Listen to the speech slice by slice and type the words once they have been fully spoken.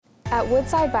At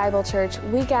Woodside Bible Church,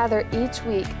 we gather each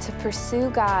week to pursue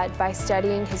God by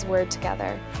studying His Word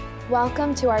together.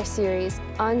 Welcome to our series,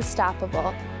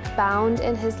 Unstoppable, Bound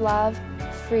in His Love,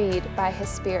 Freed by His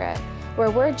Spirit,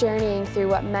 where we're journeying through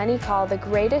what many call the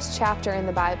greatest chapter in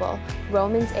the Bible,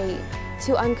 Romans 8,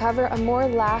 to uncover a more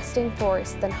lasting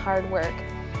force than hard work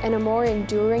and a more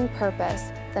enduring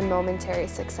purpose than momentary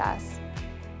success.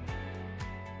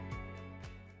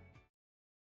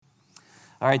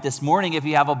 All right, this morning, if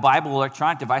you have a Bible or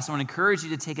electronic device, I want to encourage you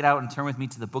to take it out and turn with me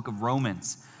to the book of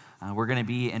Romans. We're going to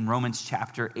be in Romans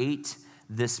chapter 8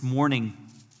 this morning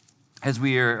as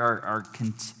we are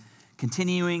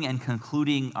continuing and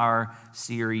concluding our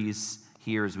series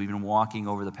here as we've been walking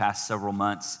over the past several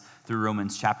months through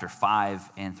Romans chapter 5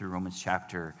 and through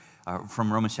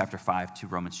from Romans chapter 5 to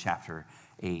Romans chapter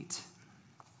 8.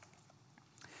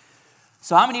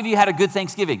 So how many of you had a good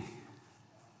Thanksgiving?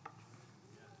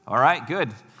 All right, good.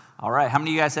 All right, how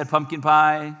many of you guys had pumpkin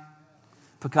pie,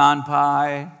 pecan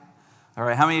pie? All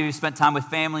right, how many of you spent time with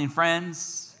family and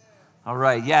friends? All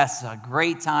right, yes, a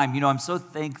great time. You know, I'm so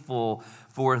thankful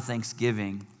for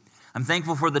Thanksgiving. I'm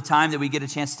thankful for the time that we get a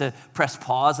chance to press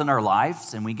pause in our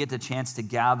lives and we get the chance to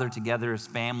gather together as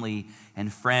family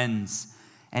and friends.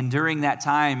 And during that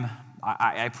time,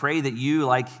 I pray that you,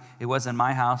 like it was in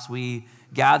my house, we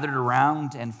gathered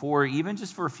around and even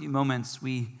just for a few moments,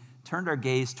 we turned our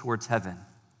gaze towards heaven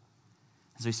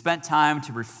as we spent time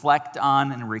to reflect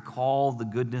on and recall the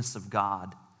goodness of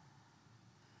God,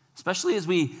 especially as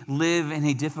we live in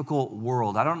a difficult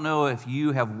world. I don't know if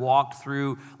you have walked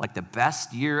through like the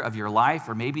best year of your life,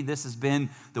 or maybe this has been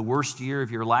the worst year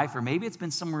of your life, or maybe it's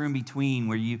been somewhere in between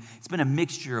where it's been a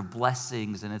mixture of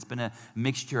blessings and it's been a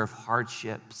mixture of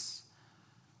hardships.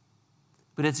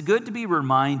 But it's good to be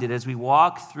reminded as we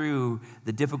walk through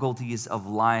the difficulties of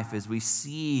life, as we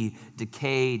see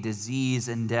decay, disease,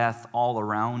 and death all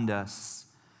around us.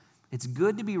 It's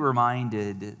good to be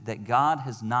reminded that God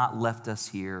has not left us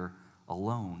here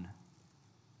alone,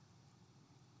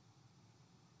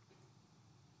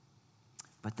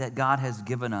 but that God has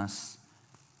given us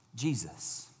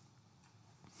Jesus.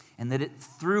 And that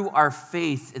through our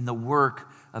faith in the work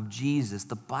of Jesus,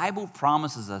 the Bible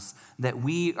promises us that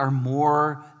we are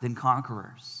more than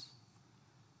conquerors.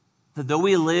 That though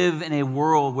we live in a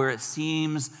world where it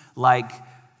seems like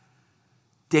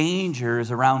danger is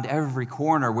around every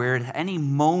corner, where at any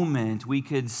moment we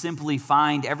could simply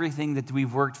find everything that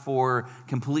we've worked for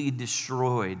completely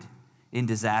destroyed in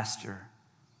disaster,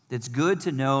 it's good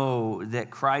to know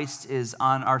that Christ is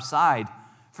on our side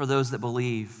for those that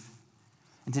believe.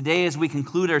 And today, as we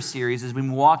conclude our series, as we've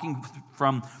been walking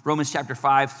from Romans chapter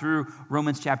 5 through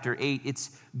Romans chapter 8,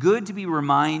 it's good to be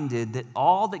reminded that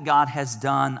all that God has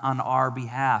done on our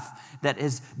behalf, that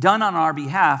is done on our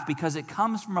behalf because it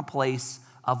comes from a place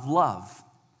of love.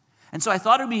 And so I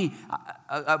thought it would be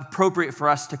appropriate for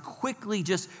us to quickly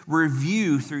just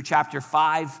review through chapter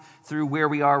 5 through where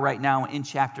we are right now in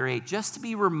chapter 8, just to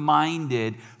be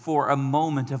reminded for a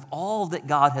moment of all that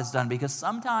God has done. Because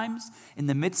sometimes in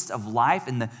the midst of life,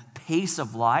 in the pace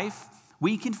of life,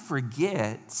 we can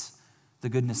forget the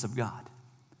goodness of God.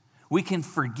 We can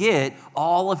forget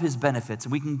all of His benefits,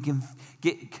 and we can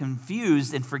get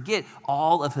confused and forget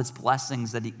all of His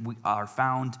blessings that are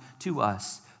found to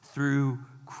us through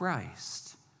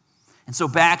Christ. And so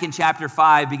back in chapter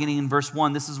 5, beginning in verse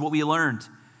 1, this is what we learned.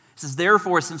 It says,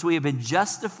 "Therefore, since we have been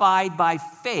justified by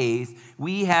faith,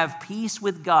 we have peace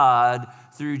with God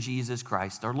through Jesus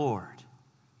Christ our Lord."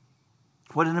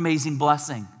 What an amazing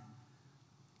blessing.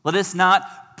 Let us not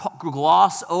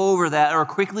gloss over that or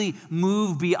quickly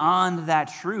move beyond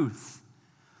that truth.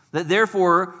 That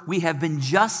therefore we have been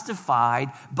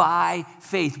justified by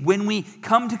faith. When we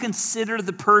come to consider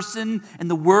the person and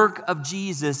the work of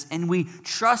Jesus and we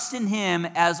trust in Him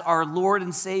as our Lord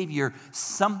and Savior,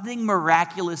 something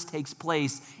miraculous takes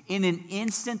place. In an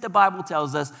instant, the Bible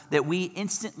tells us that we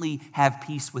instantly have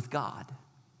peace with God.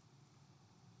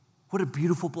 What a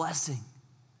beautiful blessing.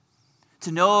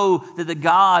 To know that the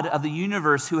God of the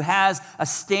universe, who has a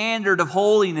standard of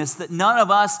holiness that none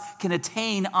of us can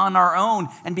attain on our own,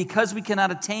 and because we cannot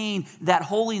attain that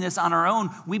holiness on our own,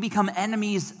 we become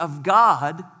enemies of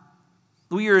God.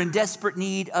 We are in desperate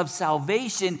need of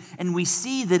salvation, and we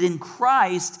see that in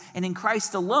Christ and in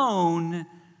Christ alone,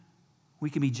 we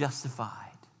can be justified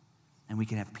and we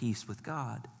can have peace with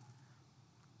God.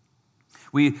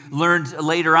 We learned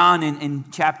later on in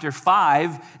chapter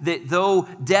 5 that though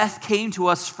death came to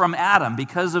us from Adam,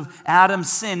 because of Adam's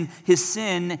sin, his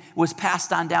sin was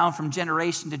passed on down from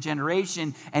generation to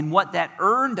generation, and what that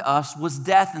earned us was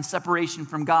death and separation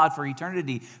from God for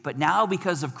eternity. But now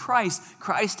because of Christ,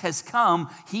 Christ has come.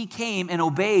 He came and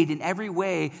obeyed in every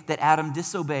way that Adam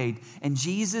disobeyed. And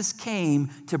Jesus came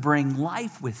to bring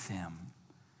life with him.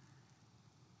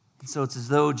 And so it's as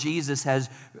though Jesus has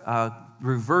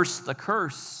reversed the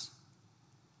curse.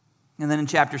 And then in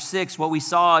chapter 6, what we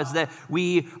saw is that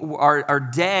we are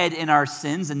dead in our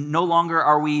sins, and no longer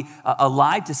are we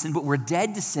alive to sin, but we're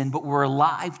dead to sin, but we're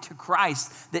alive to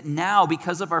Christ. That now,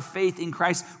 because of our faith in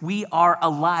Christ, we are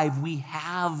alive. We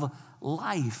have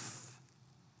life.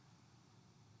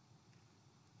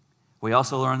 We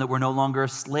also learned that we're no longer a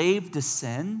slave to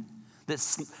sin,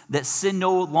 that sin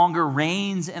no longer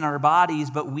reigns in our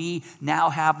bodies, but we now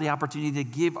have the opportunity to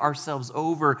give ourselves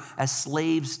over as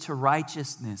slaves to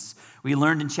righteousness. We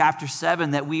learned in chapter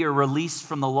 7 that we are released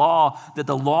from the law, that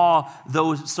the law,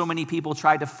 though so many people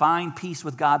tried to find peace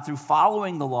with God through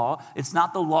following the law, it's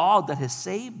not the law that has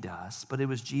saved us, but it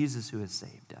was Jesus who has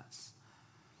saved us.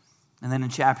 And then in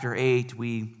chapter 8,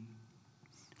 we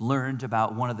learned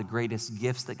about one of the greatest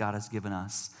gifts that God has given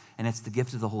us, and it's the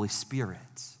gift of the Holy Spirit.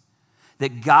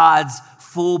 That God's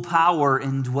full power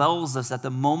indwells us at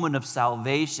the moment of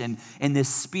salvation. And this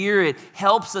Spirit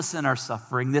helps us in our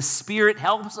suffering. This Spirit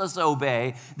helps us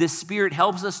obey. This Spirit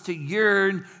helps us to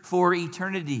yearn for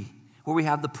eternity, where we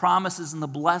have the promises and the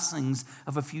blessings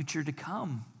of a future to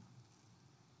come.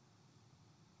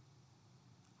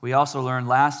 We also learned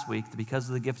last week that because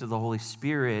of the gift of the Holy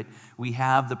Spirit, we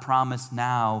have the promise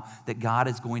now that God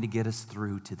is going to get us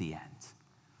through to the end.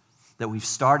 That we've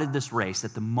started this race.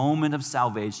 At the moment of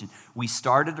salvation, we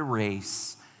started a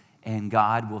race, and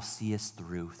God will see us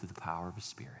through the power of His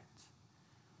Spirit.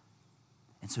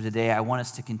 And so today I want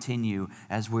us to continue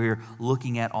as we're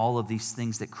looking at all of these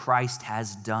things that Christ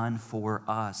has done for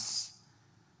us.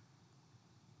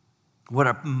 What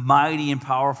a mighty and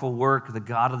powerful work the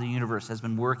God of the universe has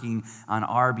been working on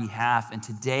our behalf. And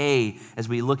today, as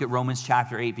we look at Romans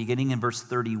chapter 8, beginning in verse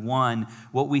 31,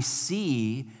 what we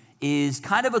see is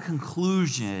kind of a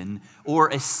conclusion or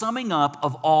a summing up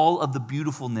of all of the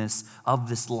beautifulness of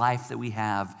this life that we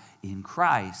have in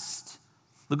Christ.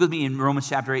 Look with me in Romans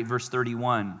chapter 8, verse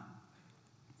 31.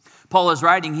 Paul is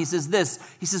writing, he says this,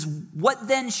 he says, "What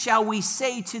then shall we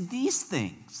say to these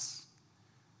things?"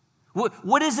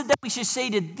 What is it that we should say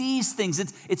to these things?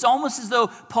 It's almost as though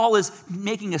Paul is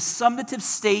making a summative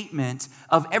statement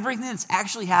of everything that's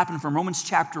actually happened from Romans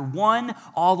chapter 1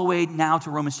 all the way now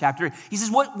to Romans chapter 8. He says,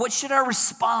 what should our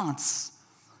response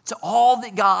to all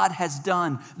that God has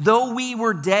done? Though we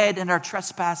were dead in our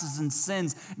trespasses and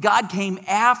sins, God came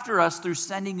after us through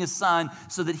sending His Son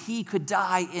so that He could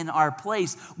die in our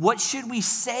place. What should we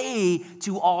say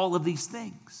to all of these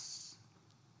things?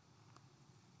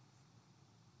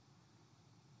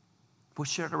 What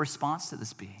should our response to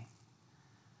this be?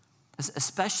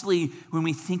 Especially when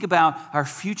we think about our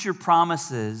future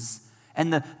promises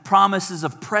and the promises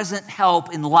of present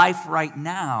help in life right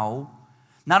now.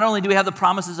 Not only do we have the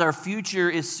promises our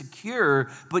future is secure,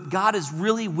 but God is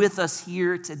really with us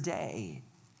here today.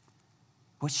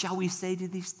 What shall we say to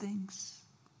these things?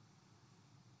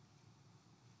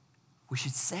 We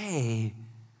should say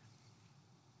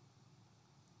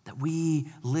that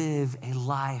we live a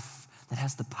life that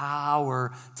has the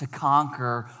power to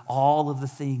conquer all of the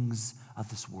things of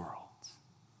this world.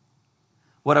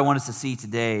 What I want us to see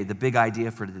today, the big idea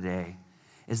for today,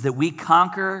 is that we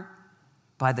conquer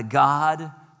by the God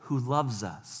who loves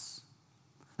us.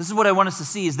 This is what I want us to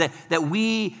see, is that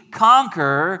we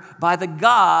conquer by the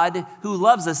God who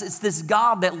loves us. It's this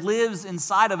God that lives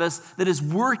inside of us that is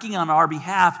working on our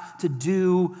behalf to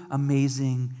do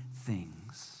amazing things.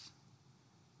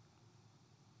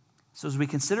 So as we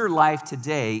consider life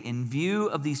today in view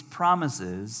of these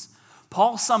promises,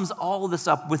 Paul sums all of this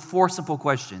up with 4 simple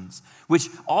questions, which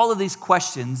all of these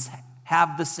questions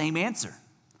have the same answer.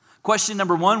 Question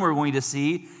number 1 we're going to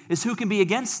see is, who can be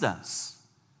against us?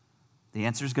 The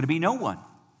answer is going to be no one.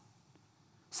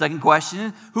 Second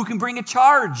question, who can bring a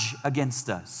charge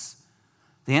against us?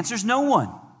 The answer is no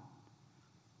one.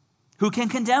 Who can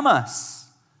condemn us?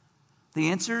 The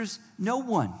answer is no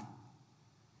one.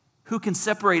 Who can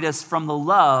separate us from the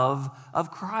love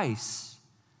of Christ?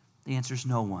 The answer is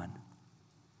no one.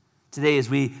 Today, as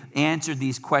we answer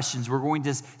these questions, we're going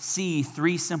to see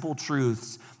 3 simple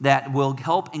truths that will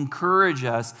help encourage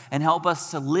us and help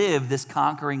us to live this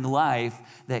conquering life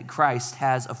that Christ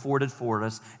has afforded for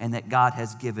us and that God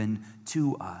has given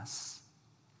to us.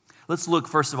 Let's look,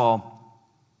 first of all,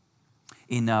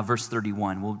 in verse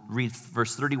 31. We'll read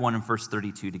verse 31 and verse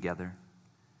 32 together.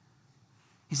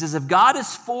 He says, if God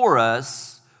is for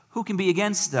us, who can be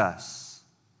against us?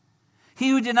 He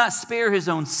who did not spare his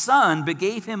own son, but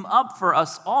gave him up for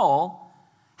us all,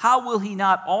 how will he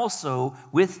not also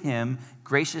with him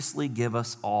graciously give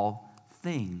us all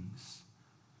things?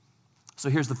 So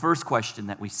here's the first question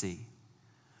that we see.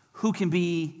 Who can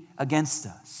be against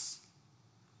us?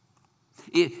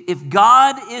 If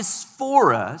God is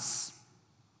for us,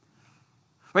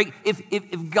 right?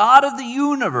 If God of the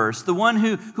universe, the one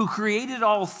who created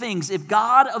all things, if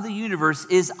God of the universe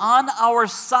is on our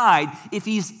side, if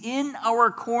he's in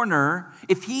our corner,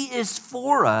 if he is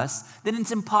for us, then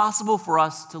it's impossible for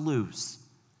us to lose.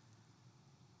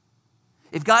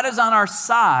 If God is on our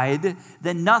side,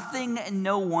 then nothing and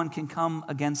no one can come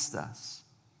against us.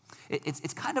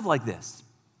 It's kind of like this.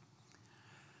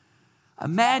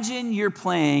 Imagine you're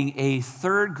playing a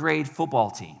third grade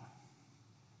football team.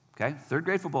 Okay, third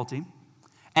grade football team.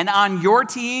 And on your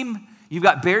team, you've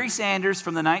got Barry Sanders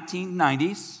from the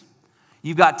 1990s.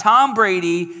 You've got Tom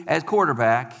Brady as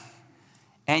quarterback.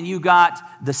 And you got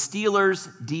the Steelers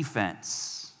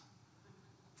defense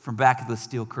from back of the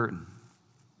Steel Curtain.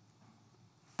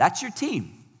 That's your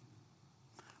team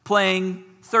playing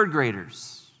third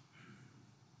graders.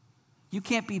 You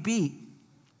can't be beat.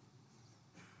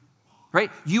 Right?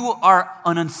 You are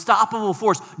an unstoppable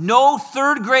force. No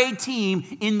third grade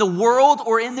team in the world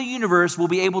or in the universe will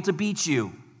be able to beat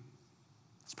you.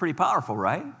 It's pretty powerful,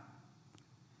 right?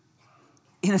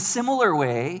 In a similar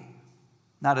way,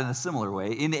 not in a similar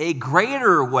way, in a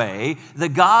greater way, the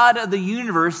God of the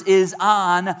universe is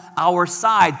on our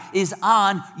side, is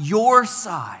on your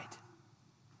side,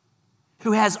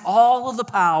 who has all of the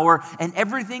power and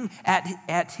everything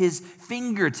at his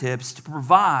fingertips to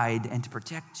provide and to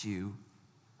protect you.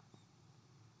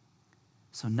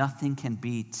 So nothing can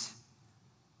beat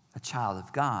a child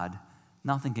of God.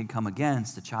 Nothing can come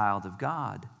against a child of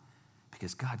God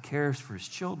because God cares for his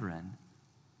children.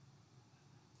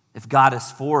 If God is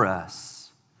for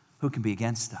us, who can be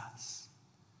against us?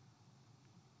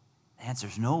 The answer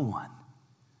is no one.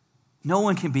 No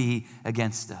one can be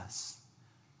against us.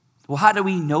 Well, how do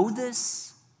we know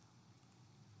this?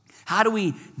 How do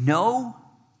we know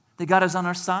that God is on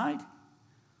our side?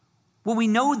 Well, we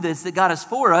know this, that God is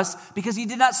for us, because he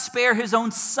did not spare his own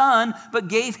son, but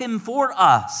gave him for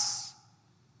us.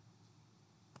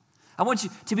 I want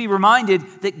you to be reminded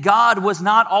that God was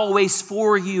not always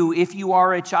for you if you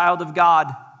are a child of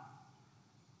God.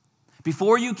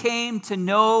 Before you came to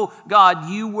know God,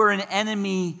 you were an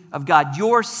enemy of God.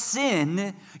 Your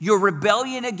sin, your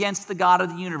rebellion against the God of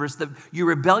the universe, your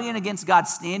rebellion against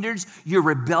God's standards, your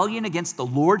rebellion against the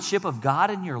lordship of God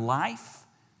in your life,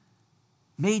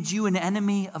 made you an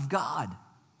enemy of God.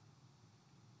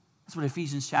 That's what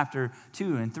Ephesians chapter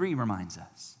 2 and 3 reminds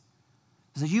us.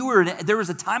 So there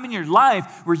was a time in your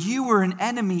life where you were an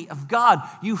enemy of God.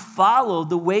 You followed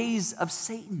the ways of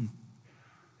Satan,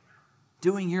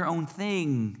 doing your own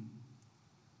thing.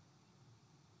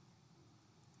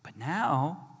 But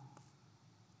now,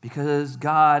 because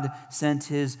God sent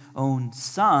his own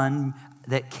son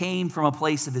that came from a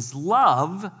place of his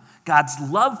love, God's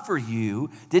love for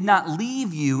you did not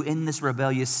leave you in this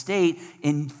rebellious state.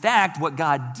 In fact, what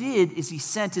God did is he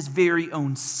sent his very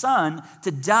own son to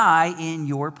die in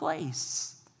your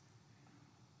place.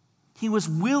 He was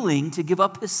willing to give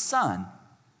up his son.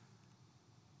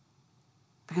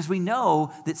 Because we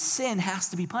know that sin has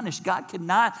to be punished. God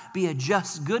cannot be a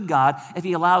just, good God if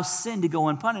he allows sin to go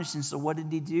unpunished. And so what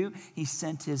did he do? He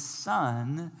sent his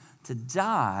son to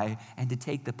die and to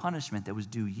take the punishment that was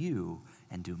due you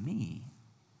and due me.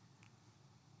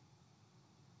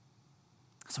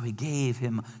 So he gave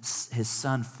him his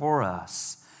son for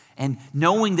us. And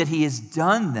knowing that he has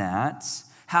done that,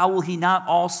 how will he not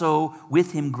also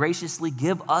with him graciously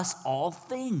give us all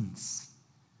things?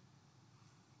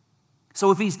 So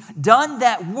if he's done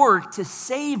that work to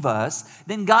save us,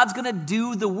 then God's going to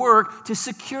do the work to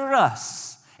secure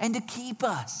us and to keep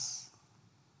us.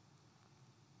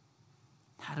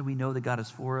 How do we know that God is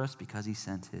for us? Because he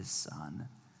sent his son.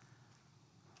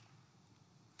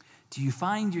 Do you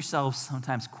find yourself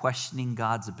sometimes questioning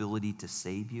God's ability to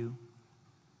save you?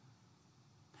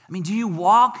 I mean, do you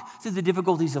walk through the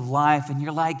difficulties of life and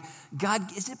you're like, God,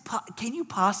 can you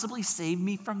possibly save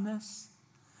me from this?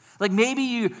 Like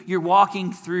maybe you're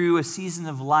walking through a season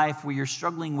of life where you're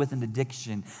struggling with an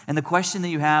addiction. And the question that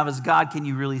you have is, God, can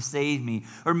you really save me?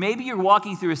 Or maybe you're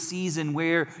walking through a season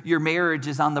where your marriage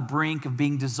is on the brink of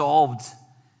being dissolved.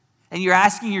 And you're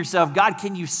asking yourself, God,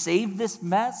 can you save this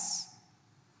mess?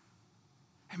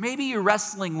 Or maybe you're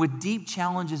wrestling with deep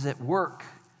challenges at work.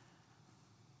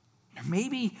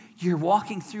 Maybe you're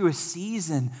walking through a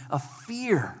season of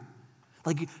fear.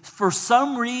 Like for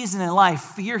some reason in life,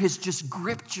 fear has just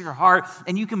gripped your heart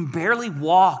and you can barely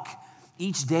walk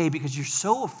each day because you're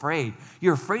so afraid.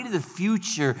 You're afraid of the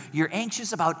future. You're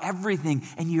anxious about everything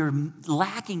and you're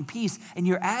lacking peace. And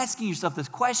you're asking yourself this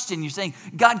question. You're saying,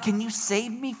 God, can you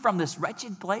save me from this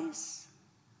wretched place?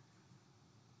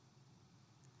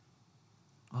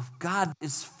 Well, if God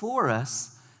is for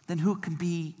us, then who can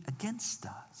be against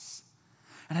us?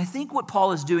 And I think what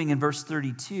Paul is doing in verse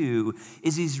 32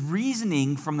 is he's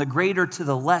reasoning from the greater to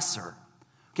the lesser.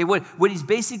 Okay, what he's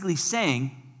basically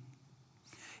saying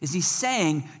is he's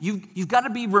saying you've got to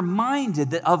be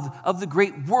reminded that of the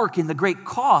great work and the great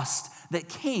cost that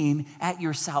came at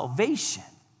your salvation.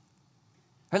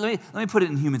 All right, let me put it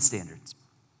in human standards,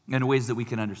 in ways that we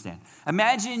can understand.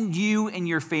 Imagine you and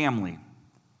your family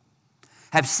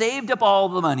have saved up all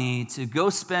the money to go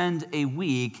spend a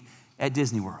week at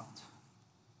Disney World.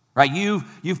 Right,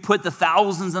 you've put the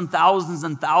thousands and thousands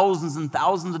and thousands and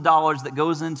thousands of dollars that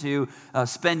goes into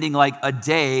spending like a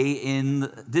day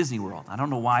in Disney World. I don't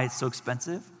know why it's so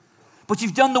expensive, but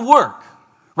you've done the work,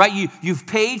 right? You've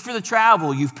paid for the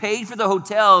travel, you've paid for the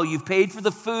hotel, you've paid for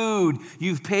the food,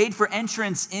 you've paid for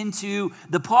entrance into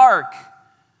the park.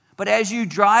 But as you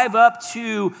drive up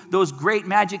to those great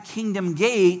Magic Kingdom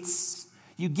gates,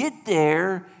 you get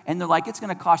there and they're like, it's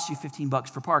going to cost you $15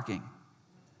 for parking.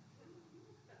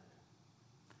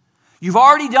 You've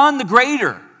already done the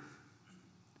greater.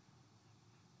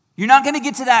 You're not going to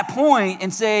get to that point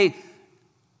and say,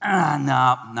 no,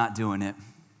 I'm not doing it.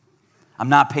 I'm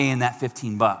not paying that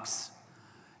 $15.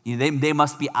 They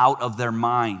must be out of their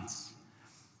minds.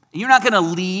 You're not going to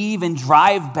leave and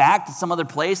drive back to some other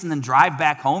place and then drive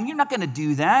back home. You're not going to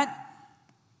do that.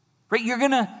 Right? You're going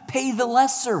to pay the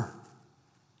lesser.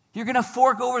 You're going to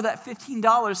fork over that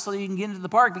 $15 so that you can get into the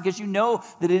park because you know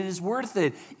that it is worth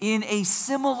it. In a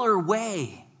similar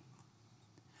way,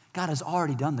 God has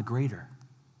already done the greater.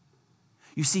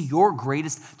 You see, your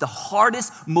greatest, the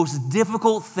hardest, most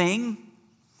difficult thing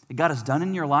that God has done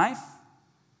in your life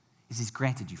is He's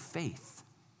granted you faith.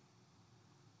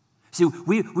 See,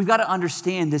 we've got to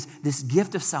understand this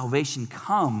gift of salvation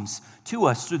comes to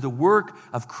us through the work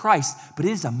of Christ, but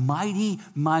it is a mighty,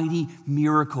 mighty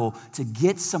miracle to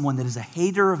get someone that is a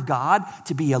hater of God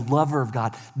to be a lover of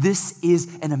God. This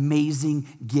is an amazing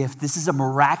gift. This is a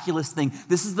miraculous thing.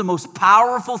 This is the most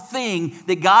powerful thing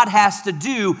that God has to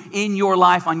do in your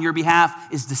life on your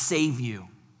behalf is to save you.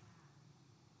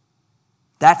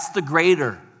 That's the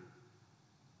greater.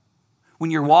 When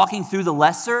you're walking through the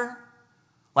lesser,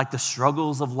 like the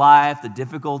struggles of life, the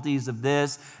difficulties of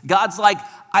this, God's like,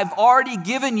 I've already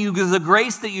given you the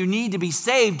grace that you need to be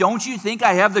saved. Don't you think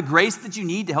I have the grace that you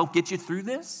need to help get you through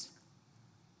this?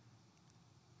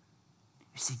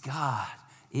 You see, God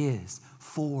is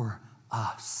for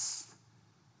us.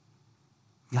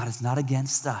 God is not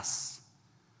against us.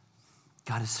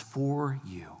 God is for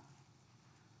you.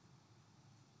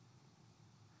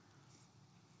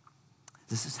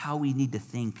 This is how we need to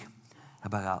think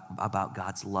about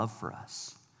God's love for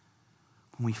us.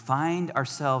 When we find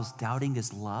ourselves doubting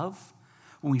His love,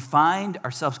 when we find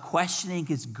ourselves questioning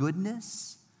His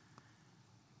goodness,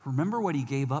 remember what He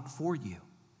gave up for you.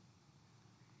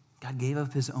 God gave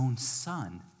up His own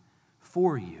Son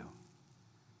for you.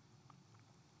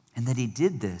 And that He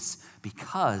did this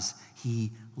because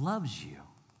He loves you.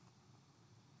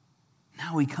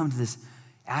 Now we come to this,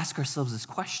 ask ourselves this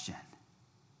question.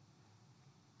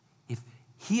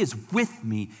 He is with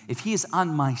me, if He is on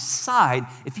my side,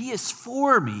 if He is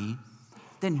for me,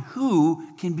 then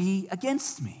who can be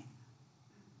against me?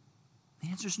 The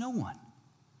answer is no one.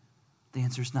 The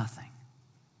answer is nothing.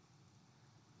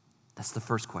 That's the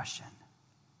first question.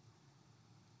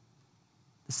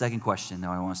 The second question,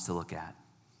 though, I want us to look at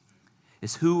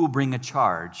is who will bring a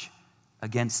charge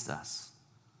against us?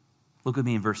 Look with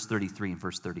me in verse 33 and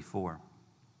verse 34.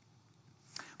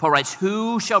 Paul writes,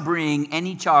 who shall bring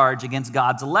any charge against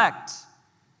God's elect?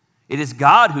 It is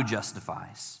God who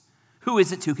justifies. Who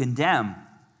is it to condemn?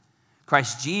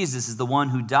 Christ Jesus is the one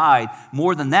who died.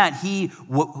 More than that, He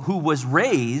who was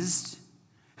raised,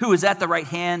 who is at the right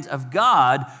hand of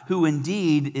God, who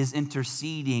indeed is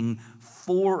interceding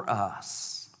for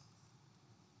us.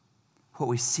 What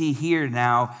we see here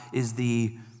now is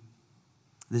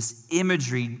this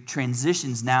imagery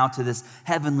transitions now to this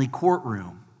heavenly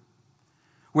courtroom,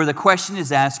 where the question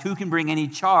is asked, who can bring any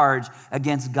charge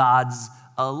against God's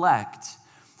elect?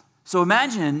 So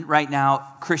imagine right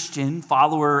now, Christian,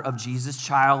 follower of Jesus,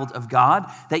 child of God,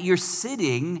 that you're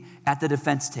sitting at the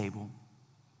defense table.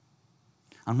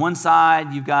 On one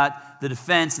side, you've got the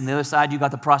defense, and the other side, you've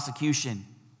got the prosecution.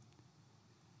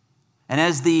 And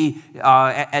as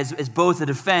both the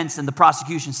defense and the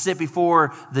prosecution sit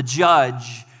before the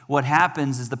judge, what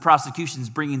happens is the prosecution is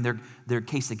bringing their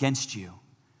case against you.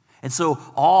 And so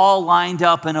all lined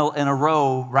up in a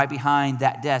row right behind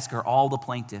that desk are all the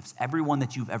plaintiffs, everyone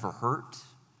that you've ever hurt,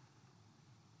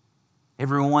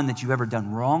 everyone that you've ever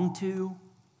done wrong to.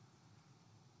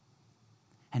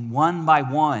 And one by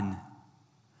one,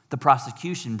 the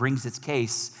prosecution brings its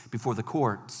case before the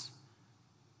courts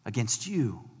against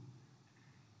you.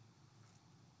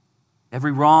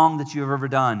 Every wrong that you've ever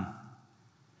done,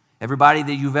 everybody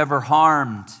that you've ever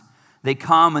harmed, they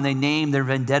come and they name their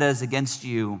vendettas against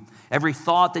you. Every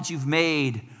thought that you've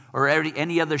made or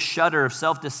any other shudder of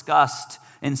self-disgust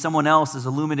in someone else is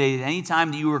illuminated.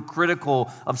 Anytime that you were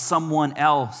critical of someone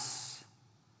else,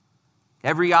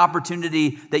 every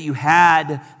opportunity that you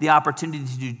had the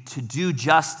opportunity to do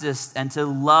justice and to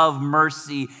love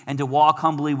mercy and to walk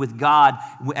humbly with God,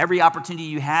 every opportunity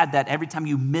you had that, every time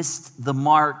you missed the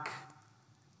mark.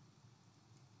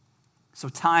 So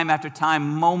time after time,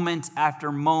 moment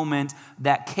after moment,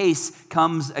 that case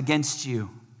comes against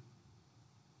you.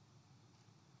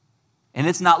 And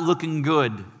it's not looking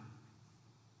good.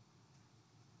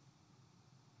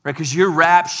 Right? Because your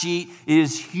rap sheet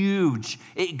is huge.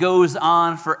 It goes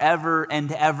on forever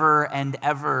and ever and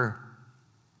ever.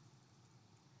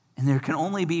 And there can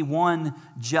only be one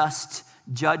just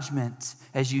judgment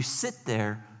as you sit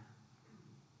there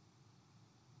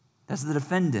as the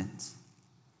defendant.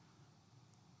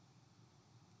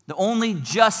 The only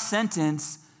just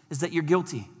sentence is that you're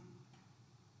guilty.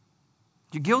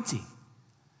 You're guilty.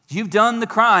 You've done the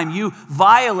crime. You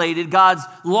violated God's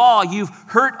law. You've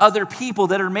hurt other people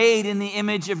that are made in the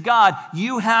image of God.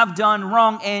 You have done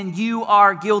wrong and you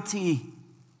are guilty.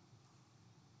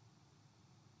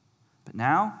 But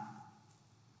now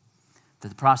that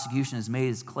the prosecution has made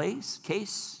its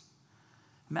case,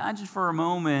 imagine for a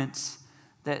moment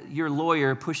that your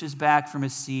lawyer pushes back from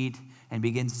his seat and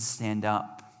begins to stand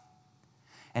up.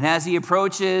 And as he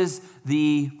approaches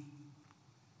the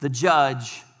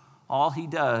judge, all he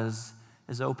does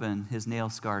is open his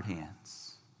nail-scarred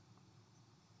hands.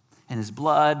 And his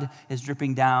blood is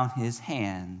dripping down his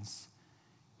hands.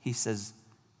 He says,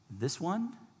 "This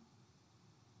one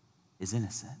is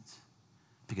innocent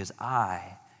because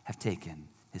I have taken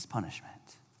his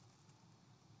punishment."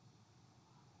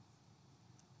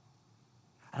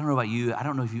 I don't know about you. I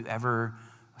don't know if you ever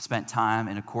spent time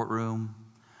in a courtroom.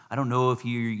 I don't know if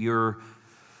you're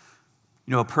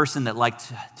a person that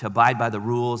liked to abide by the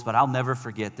rules, but I'll never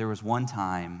forget there was one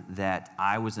time that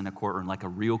I was in a courtroom, like a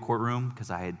real courtroom,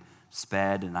 because I had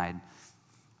sped and I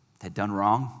had done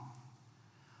wrong.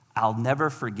 I'll never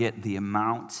forget the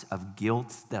amount of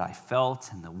guilt that I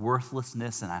felt and the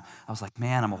worthlessness, and I was like,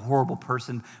 man, I'm a horrible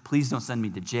person. Please don't send me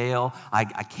to jail. I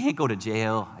can't go to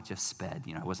jail. I just sped.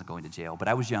 I wasn't going to jail, but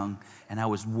I was young, and I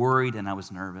was worried, and I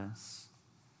was nervous.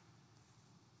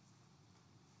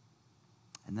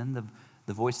 And then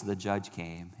the voice of the judge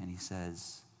came, and he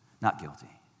says, "Not guilty.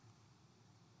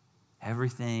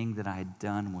 Everything that I had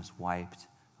done was wiped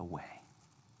away."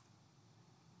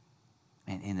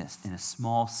 And in a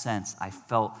small sense, I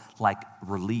felt like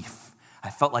relief. I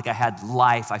felt like I had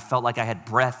life. I felt like I had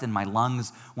breath in my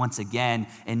lungs once again.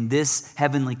 And this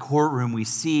heavenly courtroom we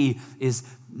see is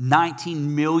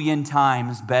 19 million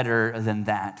times better than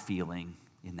that feeling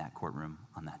in that courtroom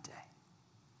on that day.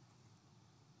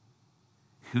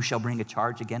 Who shall bring a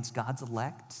charge against God's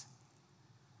elect?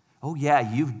 Oh yeah,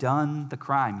 you've done the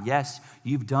crime. Yes,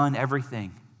 you've done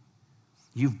everything.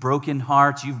 You've broken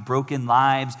hearts, you've broken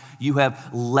lives, you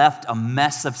have left a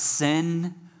mess of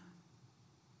sin.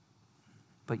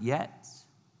 But yet,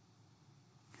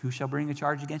 who shall bring a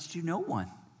charge against you? No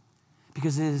one.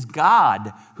 Because it is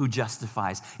God who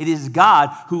justifies. It is God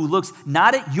who looks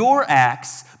not at your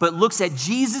acts, but looks at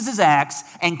Jesus' acts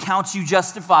and counts you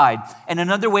justified. And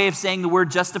another way of saying the word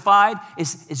justified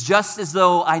is just as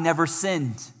though I never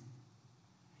sinned.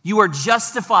 You are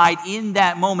justified in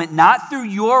that moment, not through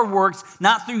your works,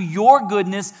 not through your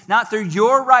goodness, not through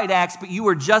your right acts, but you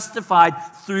are justified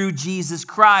through Jesus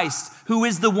Christ, who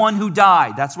is the one who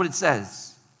died. That's what it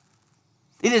says.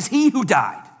 It is he who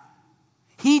died.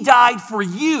 He died for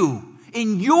you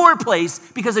in your place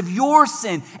because of your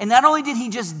sin. And not only did he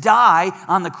just die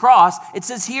on the cross, it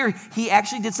says here, he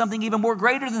actually did something even more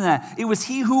greater than that. It was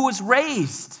he who was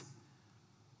raised.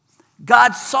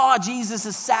 God saw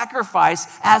Jesus' sacrifice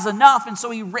as enough, and so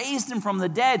he raised him from the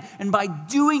dead. And by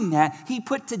doing that, he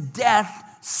put to death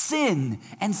sin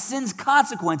and sin's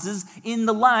consequences in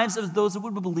the lives of those who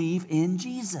would believe in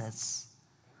Jesus.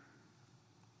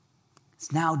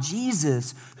 It's now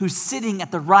Jesus who's sitting at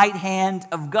the right hand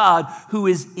of God, who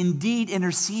is indeed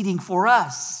interceding for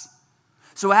us.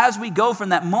 So as we go from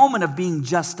that moment of being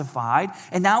justified,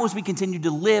 and now as we continue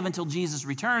to live until Jesus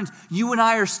returns, you and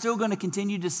I are still going to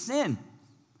continue to sin.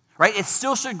 Right? It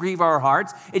still should grieve our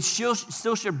hearts. It still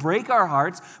should break our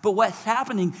hearts. But what's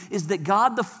happening is that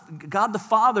God the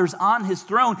Father's on his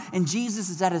throne and Jesus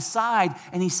is at his side.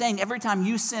 And he's saying every time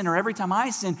you sin or every time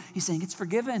I sin, he's saying it's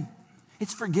forgiven.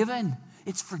 It's forgiven.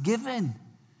 It's forgiven.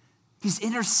 He's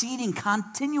interceding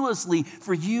continuously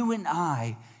for you and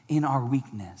I in our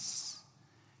weakness.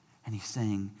 And he's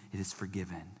saying it is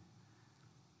forgiven.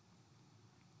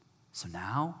 So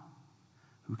now,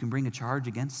 who can bring a charge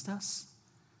against us?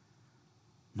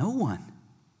 No one.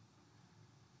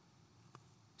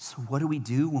 So what do we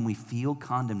do when we feel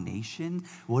condemnation?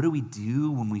 What do we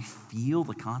do when we feel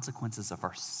the consequences of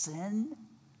our sin?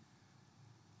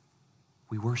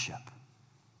 We worship.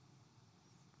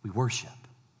 We worship.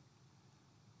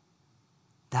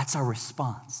 That's our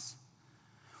response.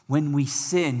 When we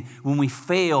sin, when we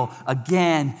fail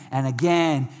again and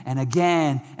again and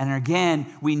again and again,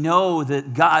 we know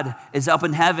that God is up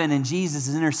in heaven and Jesus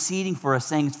is interceding for us,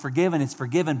 saying it's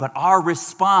forgiven. But our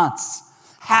response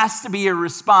has to be a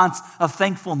response of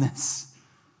thankfulness.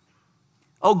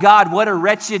 Oh God, what a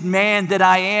wretched man that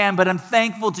I am, but I'm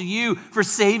thankful to you for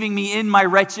saving me in my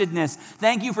wretchedness.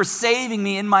 Thank you for saving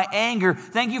me in my anger.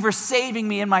 Thank you for saving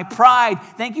me in my pride.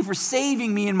 Thank you for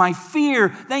saving me in my fear.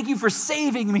 Thank you for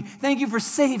saving me. Thank you for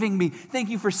saving me. Thank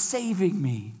you for saving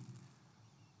me.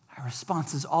 Our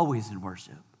response is always in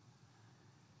worship.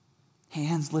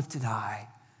 Hands lifted high,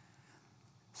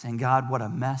 saying, God, what a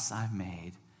mess I've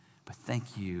made, but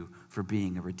thank you for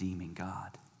being a redeeming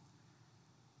God.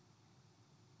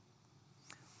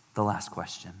 The last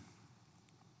question.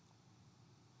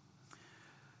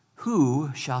 Who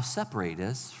shall separate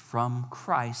us from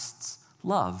Christ's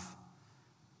love?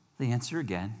 The answer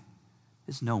again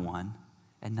is no one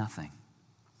and nothing.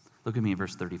 Look at me in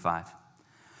verse 35.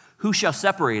 Who shall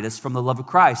separate us from the love of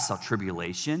Christ? Shall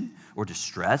tribulation or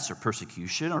distress or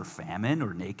persecution or famine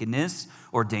or nakedness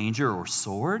or danger or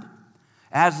sword?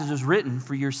 As it is written,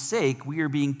 for your sake we are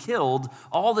being killed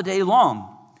all the day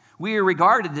long. We are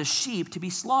regarded as sheep to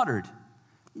be slaughtered.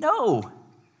 No.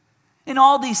 In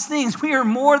all these things, we are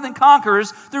more than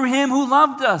conquerors through him who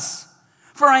loved us.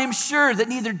 For I am sure that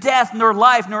neither death, nor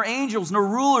life, nor angels, nor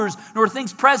rulers, nor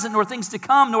things present, nor things to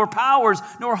come, nor powers,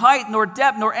 nor height, nor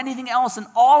depth, nor anything else in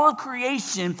all of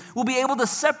creation will be able to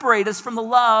separate us from the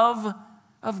love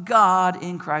of God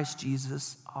in Christ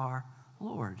Jesus our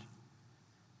Lord.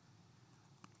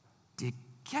 Did you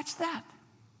catch that?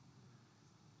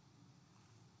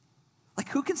 Like,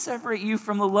 who can separate you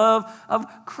from the love of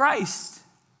Christ?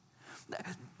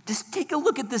 Just take a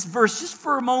look at this verse just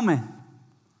for a moment.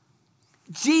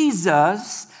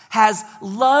 Jesus has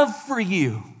love for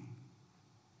you.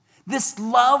 This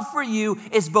love for you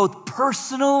is both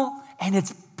personal and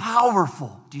it's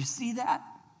powerful. Do you see that?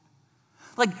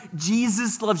 Like,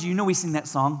 Jesus loves you. You know, we sing that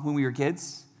song when we were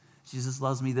kids. Jesus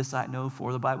loves me, this I know,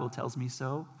 for the Bible tells me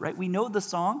so. Right? We know the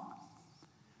song.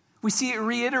 We see it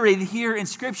reiterated here in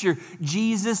Scripture.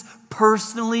 Jesus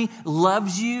personally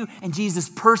loves you, and Jesus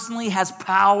personally has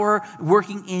power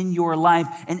working in your life.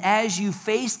 And as you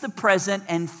face the present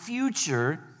and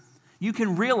future, you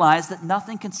can realize that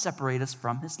nothing can separate us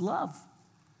from his love.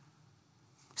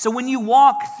 So when you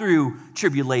walk through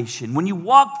tribulation, when you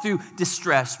walk through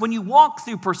distress, when you walk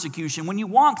through persecution, when you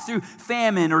walk through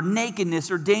famine or nakedness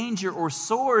or danger or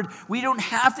sword, we don't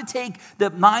have to take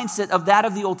the mindset of that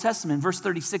of the Old Testament. Verse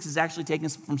 36 is actually taken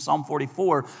from Psalm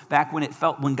 44, back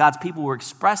when God's people were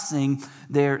expressing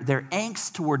their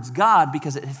angst towards God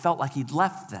because it felt like he'd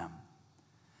left them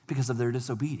because of their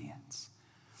disobedience.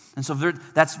 And so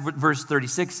that's what verse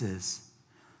 36 is.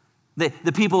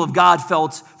 The people of God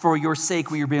felt, for your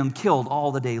sake we are being killed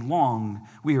all the day long.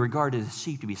 We are regarded as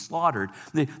sheep to be slaughtered.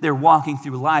 They're walking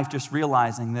through life just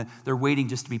realizing that they're waiting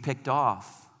just to be picked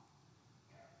off.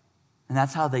 And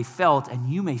that's how they felt, and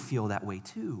you may feel that way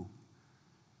too.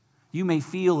 You may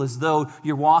feel as though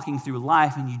you're walking through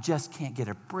life and you just can't get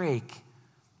a break.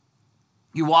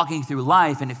 You're walking through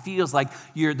life and it feels like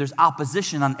there's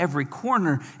opposition on every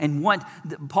corner. And what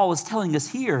Paul is telling us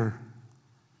here,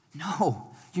 no.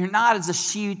 You're not as a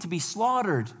sheep to be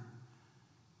slaughtered.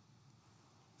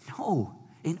 No,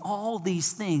 in all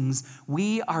these things,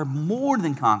 we are more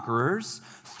than conquerors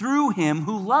through him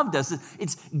who loved us.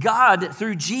 It's God,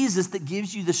 through Jesus, that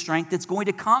gives you the strength that's going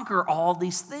to conquer all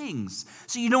these things.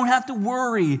 So you don't have to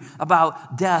worry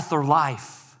about death or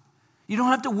life. You don't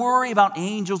have to worry about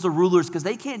angels or rulers because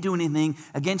they can't do anything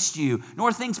against you,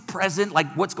 nor things present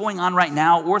like what's going on right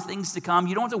now or things to come.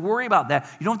 You don't have to worry about that.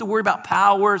 You don't have to worry about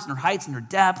powers nor heights nor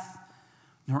depth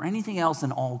nor anything else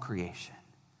in all creation.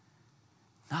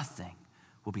 Nothing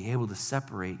will be able to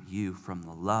separate you from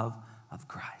the love of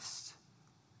Christ.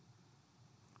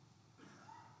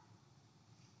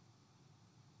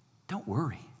 Don't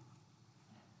worry.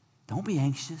 Don't be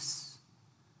anxious.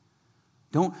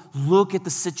 Don't look at the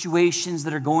situations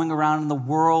that are going around in the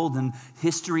world and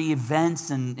history events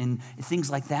and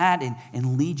things like that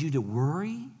and lead you to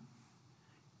worry.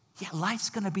 Yeah, life's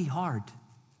going to be hard.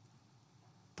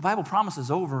 The Bible promises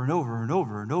over and over and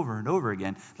over and over and over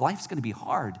again, life's going to be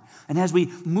hard. And as we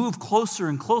move closer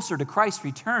and closer to Christ's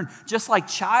return, just like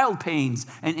child pains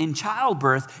and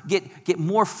childbirth get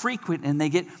more frequent and they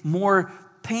get more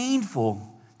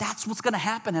painful, that's what's going to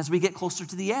happen as we get closer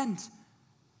to the end.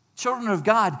 Children of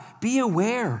God, be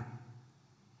aware.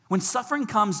 When suffering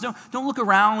comes, don't look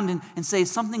around and say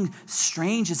something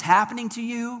strange is happening to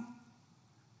you.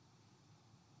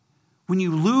 When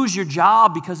you lose your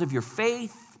job because of your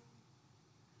faith,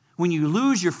 when you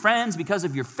lose your friends because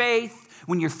of your faith,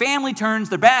 when your family turns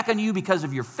their back on you because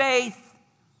of your faith,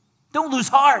 don't lose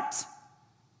heart.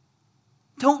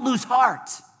 Don't lose heart.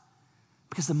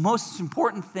 Because the most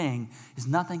important thing is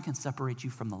nothing can separate you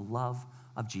from the love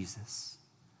of Jesus.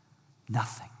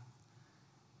 Nothing.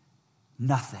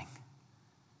 Nothing.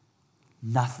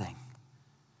 Nothing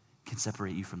can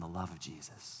separate you from the love of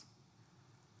Jesus.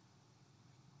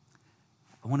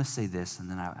 I want to say this,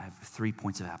 and then I have 3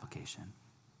 points of application.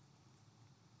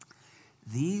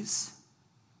 These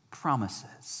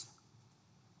promises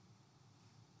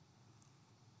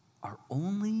are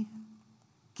only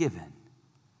given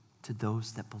to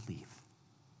those that believe.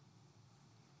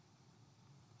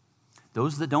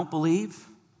 Those that don't believe,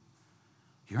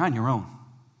 you're on your own.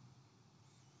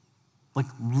 Like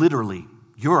literally,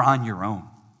 you're on your own.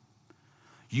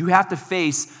 You have to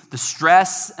face the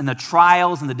stress and the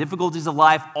trials and the difficulties of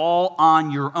life all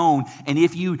on your own. And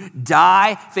if you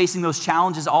die facing those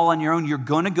challenges all on your own, you're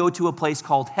going to go to a place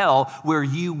called hell where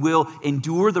you will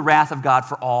endure the wrath of God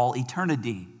for all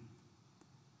eternity.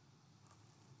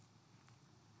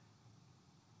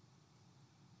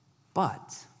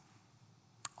 But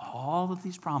all of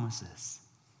these promises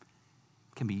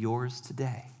can be yours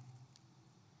today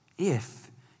if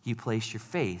you place your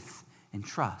faith and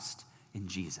trust in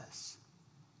Jesus.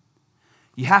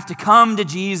 You have to come to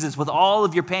Jesus with all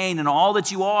of your pain and all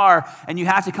that you are, and you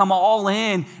have to come all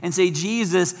in and say,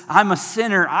 Jesus, I'm a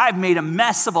sinner. I've made a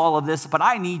mess of all of this, but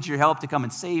I need your help to come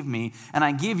and save me, and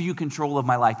I give you control of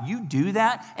my life. You do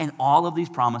that, and all of these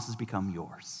promises become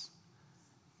yours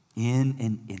in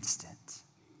an instant.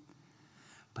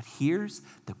 But here's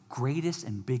the greatest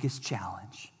and biggest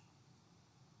challenge.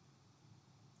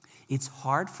 It's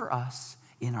hard for us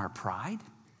in our pride.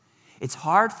 It's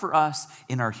hard for us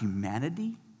in our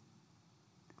humanity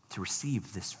to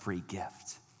receive this free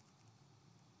gift.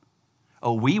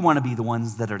 Oh, we want to be the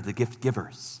ones that are the gift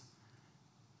givers,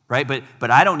 right? But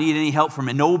I don't need any help from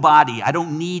nobody. I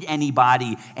don't need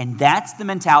anybody. And that's the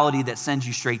mentality that sends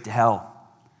you straight to hell.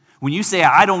 When you say,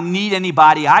 I don't need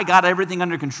anybody, I got everything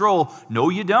under control. No,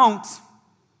 you don't.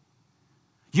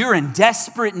 You're in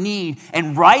desperate need.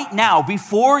 And right now,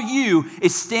 before you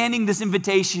is standing this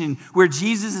invitation where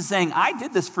Jesus is saying, I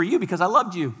did this for you because I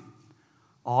loved you.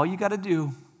 All you got to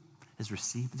do is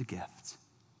receive the gift.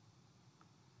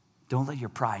 Don't let your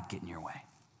pride get in your way.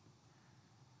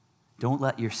 Don't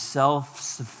let your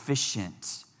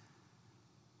self-sufficient,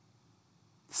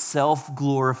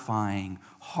 self-glorifying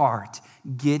heart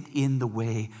get in the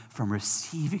way from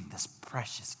receiving this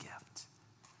precious gift.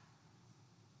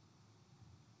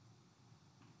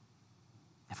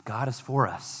 If God is for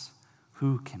us,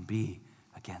 who can be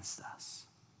against us?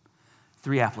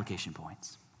 3 application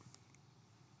points.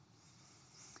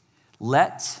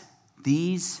 Let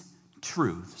these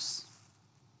truths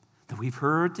that we've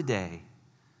heard today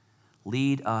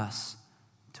lead us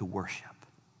to worship.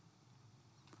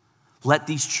 Let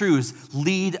these truths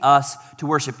lead us to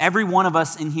worship. Every one of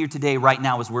us in here today right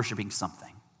now is worshiping something.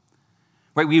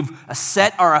 Right? We've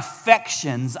set our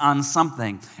affections on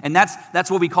something. And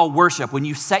that's what we call worship. When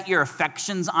you set your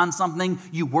affections on something,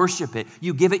 you worship it.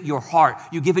 You give it your heart.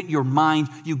 You give it your mind.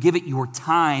 You give it your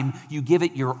time. You give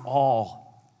it your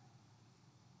all.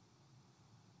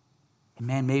 And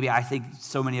man, maybe I think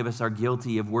so many of us are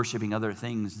guilty of worshiping other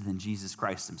things than Jesus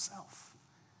Christ himself.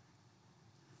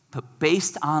 But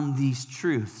based on these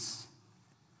truths,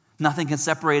 nothing can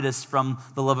separate us from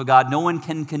the love of God. No one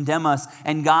can condemn us,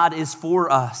 and God is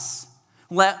for us.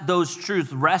 Let those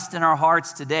truths rest in our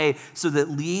hearts today so that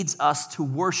leads us to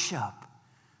worship.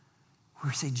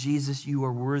 We say, Jesus, you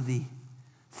are worthy.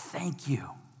 Thank you.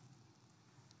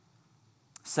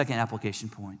 Second application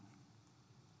point.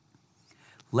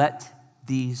 Let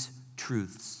these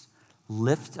truths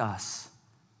lift us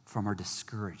from our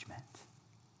discouragement.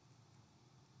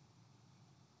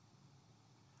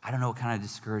 I don't know what kind of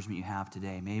discouragement you have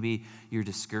today. Maybe you're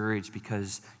discouraged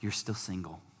because you're still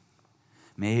single.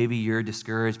 Maybe you're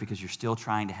discouraged because you're still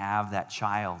trying to have that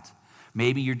child.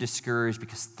 Maybe you're discouraged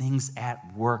because things at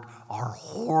work are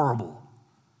horrible.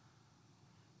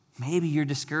 Maybe you're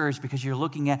discouraged because you're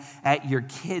looking at your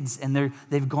kids and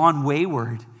they've gone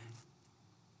wayward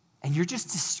and you're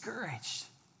just discouraged.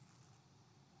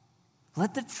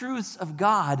 Let the truths of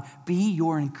God be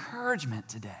your encouragement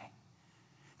today.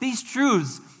 These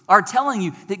truths are telling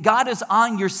you that God is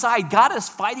on your side. God is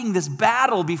fighting this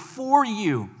battle before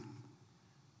you.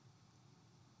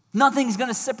 Nothing's going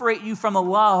to separate you from the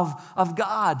love of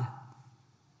God.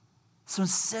 So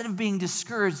instead of being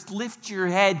discouraged, lift your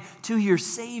head to your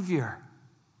Savior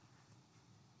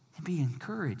and be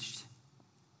encouraged.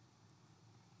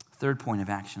 Third point of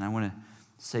action, I want to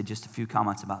say just a few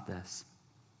comments about this.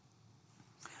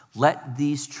 Let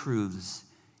these truths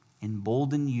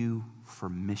embolden you for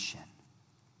mission.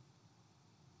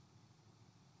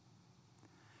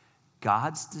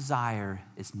 God's desire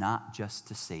is not just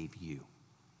to save you.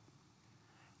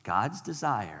 God's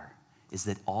desire is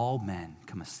that all men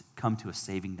come to a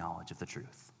saving knowledge of the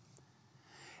truth.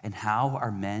 And how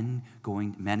are men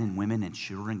and women and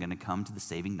children going to come to the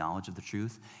saving knowledge of the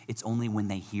truth? It's only when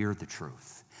they hear the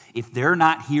truth. If they're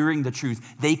not hearing the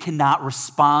truth, they cannot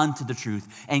respond to the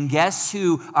truth. And guess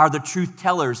who are the truth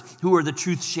tellers? Who are the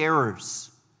truth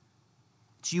sharers?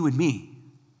 It's you and me.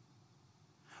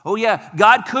 Oh yeah,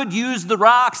 God could use the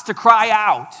rocks to cry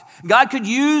out. God could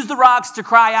use the rocks to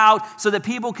cry out so that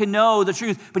people can know the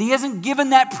truth. But he hasn't given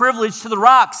that privilege to the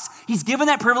rocks. He's given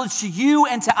that privilege to you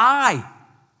and to I.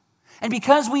 And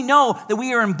because we know that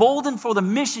we are emboldened for the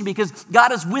mission because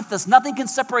God is with us, nothing can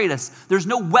separate us. There's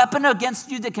no weapon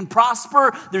against you that can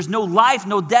prosper. There's no life,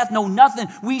 no death, no nothing.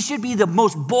 We should be the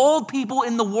most bold people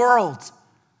in the world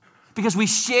because we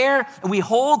share and we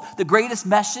hold the greatest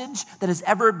message that has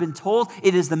ever been told.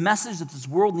 It is the message that this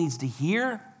world needs to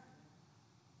hear.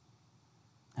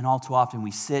 And all too often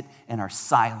we sit in our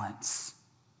silence.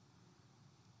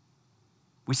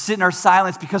 We sit in our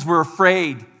silence because we're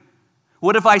afraid.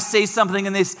 What if I say something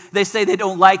and they say they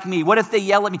don't like me? What if they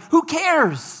yell at me? Who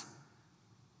cares?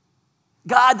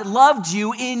 God loved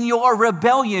you in your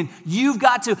rebellion. You've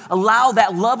got to allow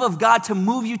that love of God to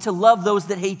move you to love those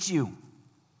that hate you.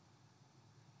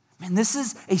 Man, this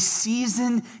is a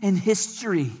season in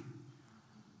history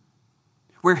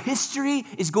where history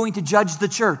is going to judge the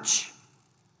church.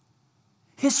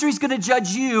 History is going to judge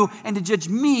you and to judge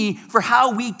me for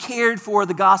how we cared for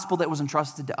the gospel that was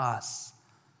entrusted to us.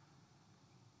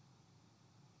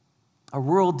 Our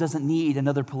world doesn't need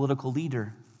another political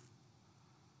leader.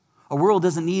 Our world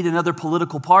doesn't need another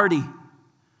political party.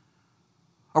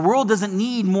 Our world doesn't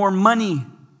need more money.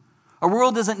 Our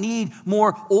world doesn't need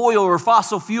more oil or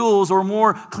fossil fuels or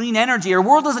more clean energy. Our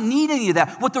world doesn't need any of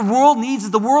that. What the world needs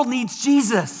is the world needs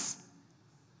Jesus.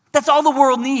 That's all the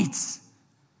world needs.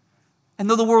 And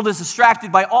though the world is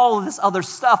distracted by all of this other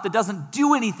stuff that doesn't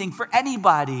do anything for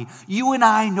anybody, you and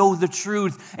I know the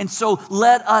truth. And so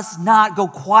let us not go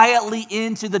quietly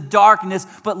into the darkness,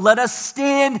 but let us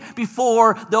stand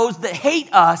before those that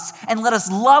hate us and let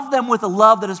us love them with a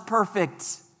love that is perfect.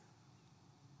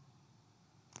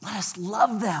 Let us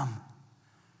love them.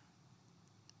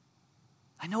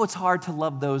 I know it's hard to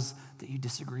love those that you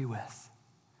disagree with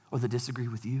or that disagree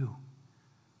with you.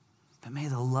 But may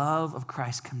the love of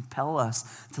Christ compel us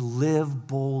to live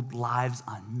bold lives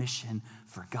on mission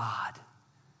for God.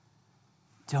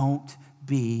 Don't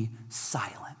be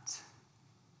silent.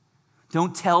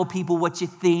 Don't tell people what you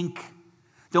think.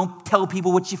 Don't tell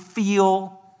people what you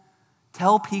feel.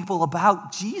 Tell people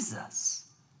about Jesus.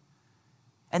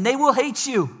 And they will hate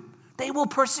you. They will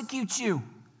persecute you.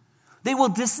 They will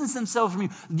distance themselves from you.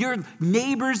 Your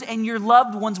neighbors and your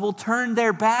loved ones will turn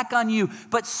their back on you.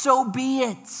 But so be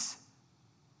it.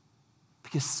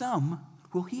 Because some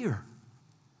will hear.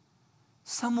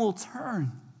 Some will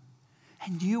turn.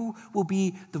 And you will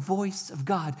be the voice of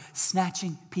God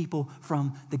snatching people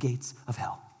from the gates of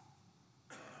hell.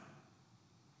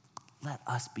 Let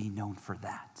us be known for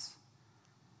that.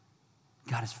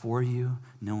 God is for you.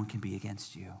 No one can be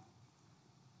against you.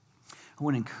 I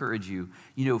want to encourage you,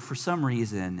 for some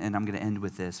reason, and I'm going to end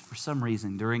with this, for some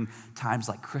reason, during times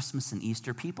like Christmas and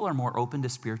Easter, people are more open to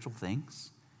spiritual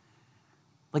things.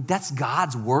 Like that's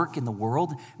God's work in the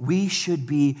world. We should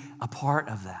be a part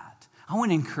of that. I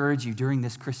want to encourage you during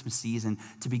this Christmas season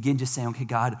to begin just saying, okay,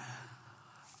 God,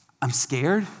 I'm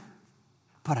scared,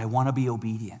 but I want to be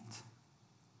obedient.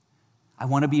 I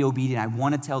want to be obedient. I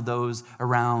want to tell those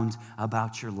around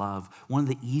about your love. One of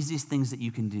the easiest things that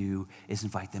you can do is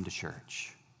invite them to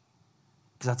church.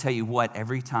 Because I'll tell you what,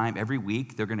 every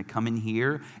week, they're going to come in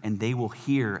here and they will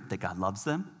hear that God loves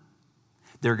them.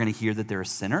 They're going to hear that they're a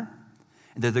sinner.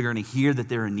 And they're going to hear that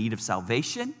they're in need of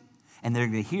salvation. And they're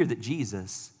going to hear that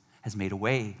Jesus has made a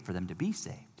way for them to be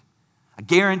saved. I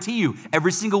guarantee you,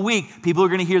 every single week, people are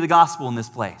going to hear the gospel in this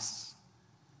place.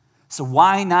 So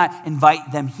why not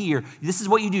invite them here? This is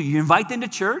what you do. You invite them to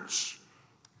church,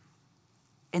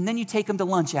 and then you take them to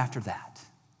lunch after that.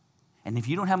 And if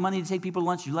you don't have money to take people to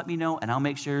lunch, you let me know, and I'll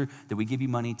make sure that we give you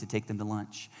money to take them to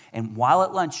lunch. And while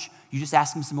at lunch, you just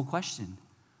ask them a simple question.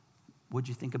 What did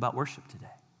you think about worship today?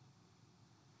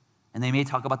 And they may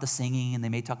talk about the singing, and they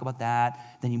may talk about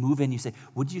that. Then you move in, you say,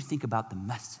 what did you think about the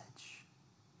message?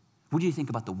 What do you think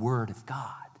about the Word of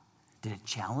God? Did it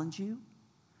challenge you?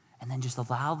 And then just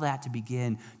allow that to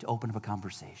begin to open up a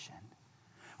conversation.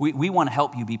 We want to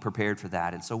help you be prepared for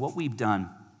that. And so what we've done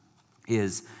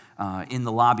is in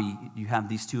the lobby, you have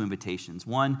these two invitations.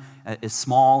 One is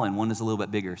small and one is a little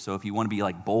bit bigger. So if you want to be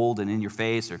like bold and in your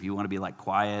face, or if you want to be like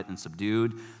quiet and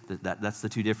subdued, that's the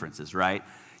two differences, right?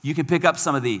 You can pick up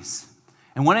some of these.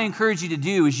 And what I encourage you to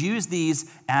do is use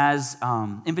these as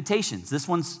invitations. This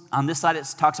one's on this side, it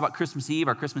talks about Christmas Eve,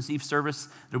 our Christmas Eve service.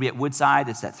 It'll be at Woodside.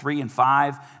 It's at 3 and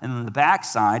 5. And on the back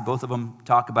side, both of them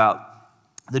talk about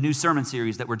the new sermon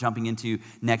series that we're jumping into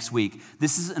next week.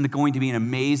 This is going to be an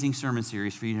amazing sermon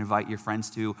series for you to invite your friends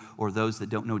to, or those that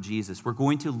don't know Jesus. We're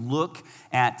going to look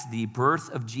at the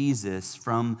birth of Jesus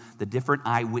from the different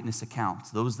eyewitness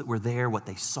accounts, those that were there, what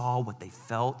they saw, what they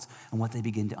felt, and what they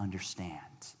begin to understand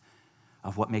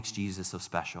of what makes Jesus so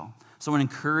special. So I want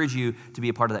to encourage you to be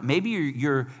a part of that. Maybe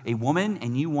you're a woman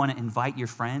and you want to invite your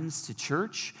friends to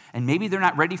church, and maybe they're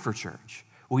not ready for church.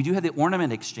 Well, we do have the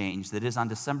ornament exchange that is on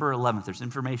December 11th. There's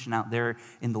information out there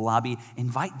in the lobby.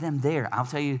 Invite them there. I'll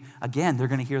tell you, again, they're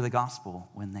going to hear the gospel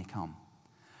when they come.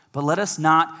 But let us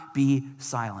not be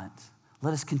silent.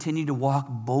 Let us continue to walk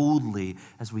boldly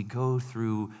as we go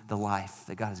through the life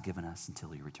that God has given us until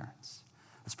he returns.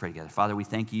 Let's pray together. Father, we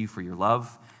thank you for your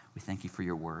love. We thank you for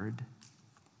your word.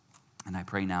 And I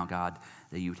pray now, God,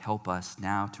 that you would help us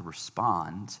now to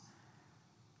respond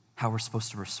how we're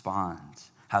supposed to respond,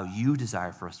 how you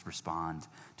desire for us to respond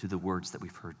to the words that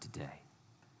we've heard today.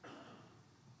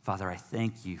 Father, I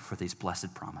thank you for these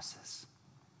blessed promises.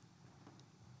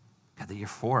 God, that you're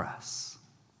for us.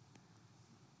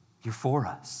 You're for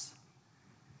us.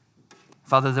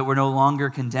 Father, that we're no longer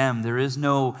condemned. There is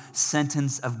no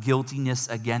sentence of guiltiness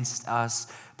against us,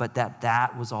 but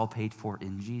that was all paid for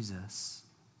in Jesus.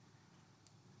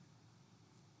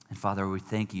 And Father, we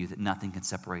thank you that nothing can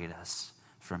separate us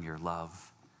from your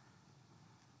love.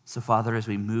 So Father, as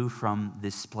we move from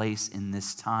this place in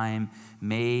this time,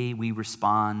 may we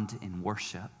respond in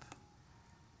worship.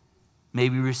 May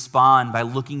we respond by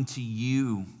looking to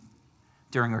you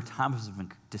during our times of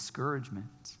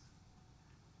discouragement.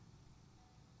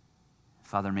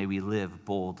 Father, may we live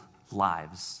bold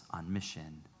lives on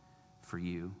mission for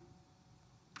you.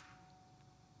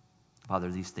 Father,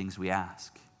 these things we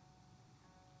ask,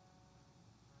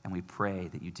 and we pray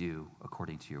that you do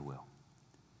according to your will.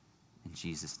 In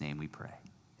Jesus' name we pray.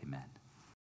 Amen.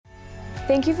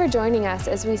 Thank you for joining us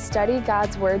as we study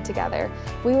God's Word together.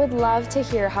 We would love to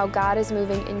hear how God is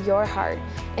moving in your heart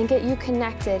and get you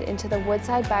connected into the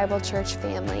Woodside Bible Church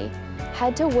family.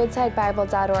 Head to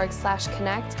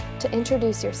woodsidebible.org/connect to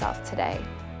introduce yourself today.